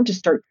it's important to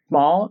start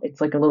small. It's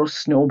like a little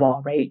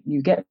snowball, right?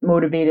 You get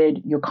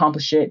motivated, you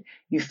accomplish it,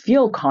 you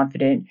feel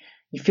confident,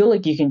 you feel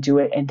like you can do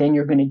it, and then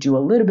you're going to do a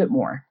little bit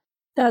more.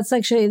 That's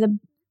actually the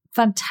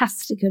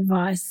fantastic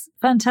advice.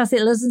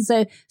 Fantastic. Listen,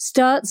 so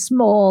start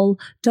small.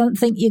 Don't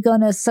think you're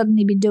going to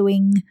suddenly be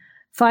doing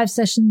 5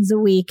 sessions a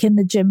week in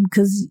the gym,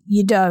 because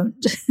you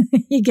don't.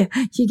 you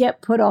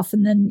get put off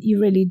and then you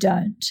really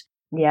don't.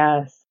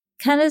 Yes.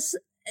 Candice,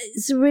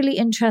 it's a really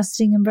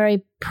interesting and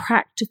very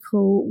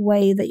practical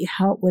way that you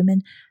help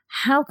women.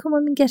 How can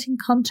women get in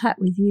contact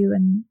with you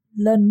and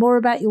learn more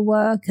about your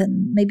work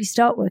and maybe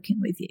start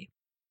working with you?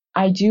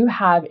 I do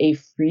have a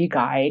free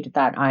guide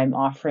that I'm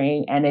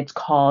offering, and it's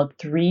called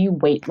 3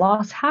 Weight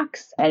Loss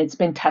Hacks, and it's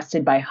been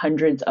tested by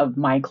hundreds of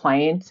my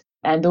clients.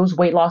 And those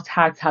weight loss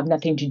hacks have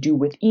nothing to do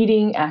with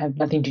eating and have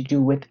nothing to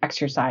do with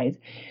exercise.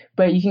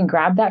 But you can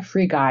grab that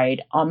free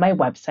guide on my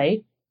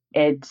website.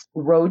 It's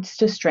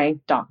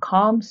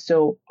roadstostrength.com.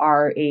 So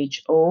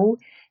RHODESTO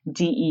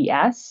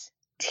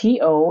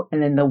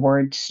and then the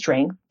word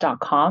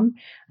strength.com.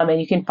 And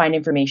you can find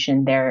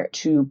information there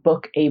to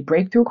book a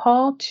breakthrough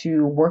call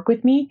to work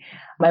with me.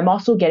 I'm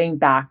also getting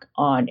back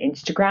on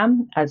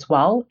Instagram as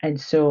well. And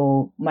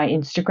so my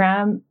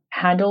Instagram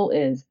handle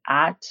is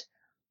at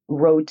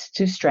Roads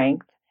to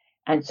Strength.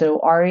 And so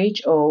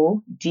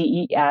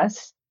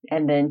RHODES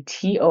and then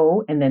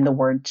TO and then the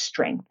word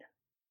strength.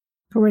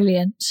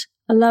 Brilliant.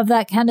 I love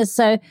that, Candice.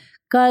 So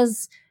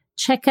guys,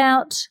 check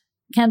out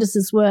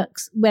Candice's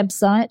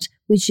website,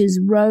 which is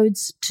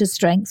Roads to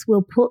Strength.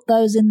 We'll put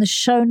those in the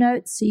show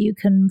notes so you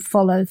can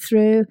follow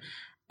through,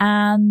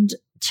 and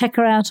check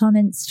her out on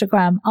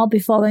Instagram. I'll be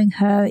following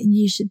her and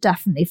you should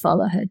definitely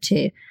follow her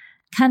too.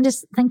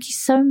 Candice, thank you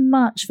so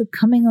much for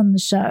coming on the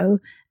show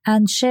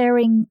and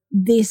sharing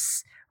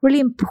this really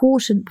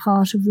important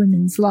part of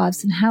women's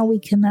lives and how we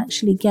can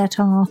actually get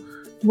our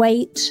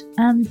weight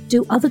and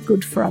do other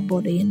good for our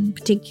body, in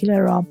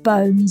particular our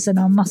bones and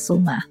our muscle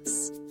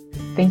mass.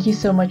 Thank you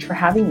so much for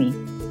having me.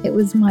 It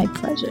was my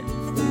pleasure.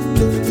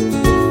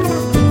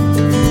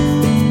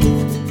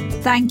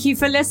 Thank you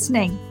for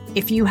listening.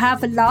 If you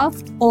have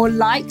loved or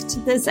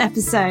liked this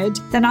episode,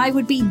 then I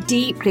would be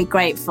deeply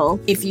grateful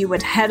if you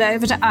would head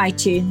over to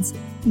iTunes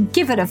and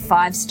give it a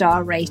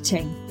 5-star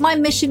rating. My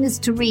mission is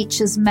to reach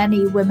as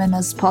many women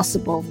as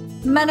possible,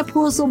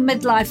 menopausal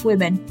midlife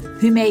women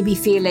who may be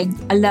feeling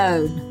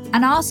alone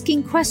and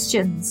asking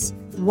questions.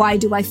 Why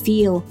do I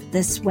feel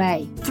this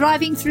way?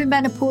 Thriving Through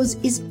Menopause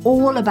is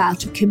all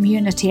about a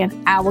community and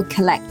our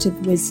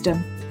collective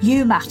wisdom.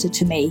 You matter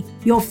to me.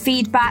 Your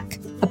feedback,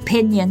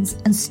 opinions,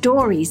 and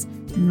stories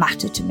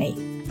matter to me.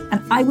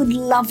 And I would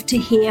love to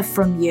hear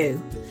from you.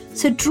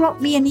 So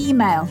drop me an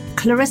email,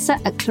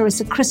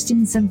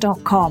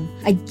 clarissa@clarissachristiansen.com.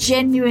 I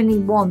genuinely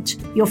want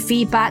your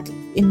feedback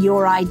and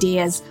your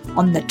ideas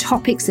on the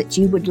topics that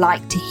you would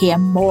like to hear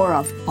more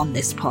of on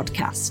this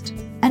podcast.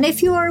 And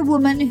if you are a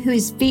woman who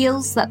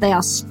feels that they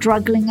are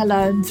struggling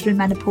alone through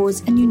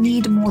menopause and you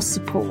need more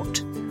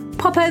support,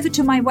 pop over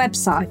to my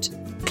website,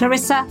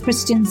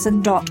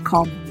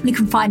 clarissachristiansen.com. You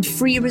can find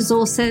free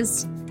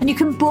resources and you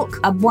can book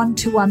a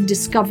one-to-one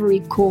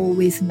discovery call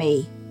with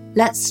me.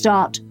 Let's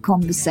start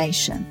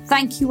conversation.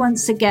 Thank you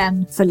once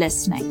again for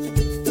listening.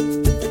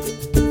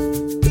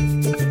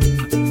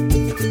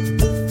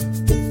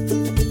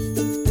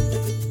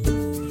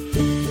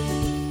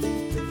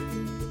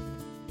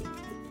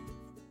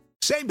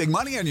 Save big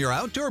money on your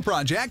outdoor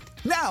project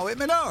now at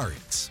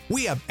Menards.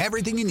 We have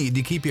everything you need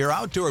to keep your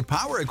outdoor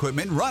power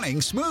equipment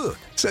running smooth,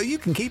 so you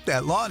can keep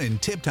that lawn in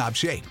tip-top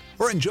shape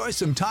or enjoy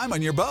some time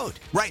on your boat.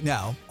 Right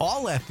now,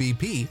 all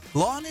FVP,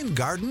 lawn and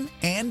garden,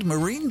 and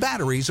marine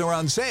batteries are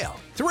on sale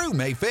through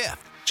May 5th.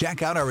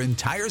 Check out our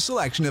entire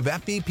selection of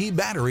FVP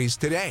batteries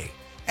today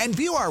and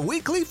view our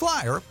weekly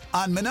flyer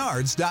on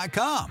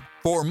Menards.com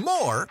for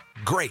more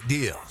great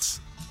deals.